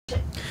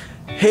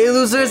Hey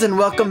losers, and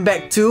welcome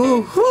back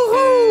to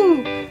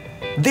Woohoo!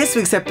 This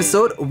week's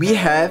episode we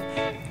have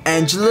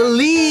Angela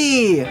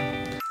Lee.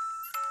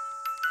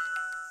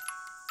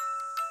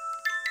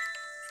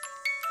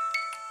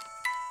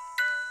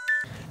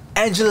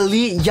 Angela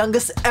Lee,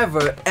 youngest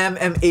ever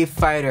MMA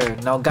fighter.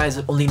 Now guys,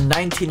 at only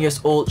 19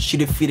 years old, she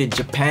defeated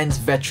Japan's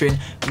veteran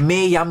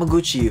Mei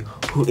Yamaguchi,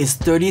 who is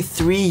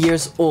 33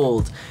 years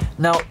old.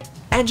 Now,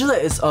 Angela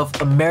is of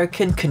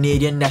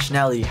American-Canadian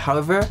nationality,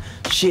 however,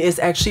 she is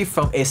actually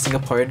from a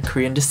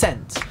Singaporean-Korean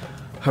descent.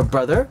 Her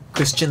brother,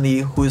 Christian Lee,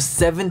 who is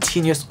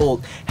 17 years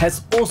old,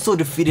 has also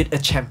defeated a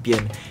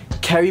champion,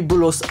 Carrie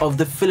Bulos of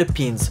the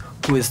Philippines,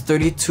 who is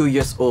 32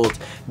 years old.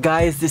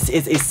 Guys, this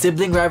is a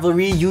sibling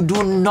rivalry you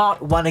do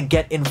not want to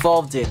get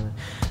involved in.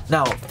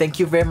 Now, thank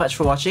you very much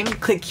for watching.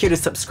 Click here to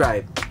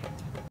subscribe.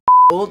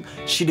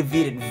 She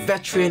defeated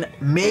veteran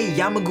Mei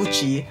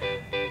Yamaguchi.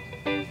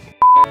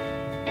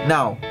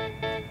 Now,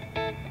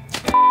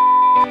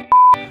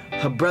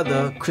 her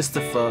brother,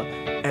 Christopher,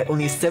 at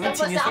only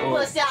 17 years old.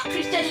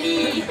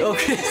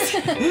 Okay.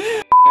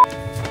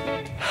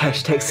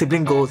 Hashtag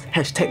sibling goals,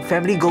 hashtag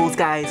family goals,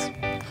 guys.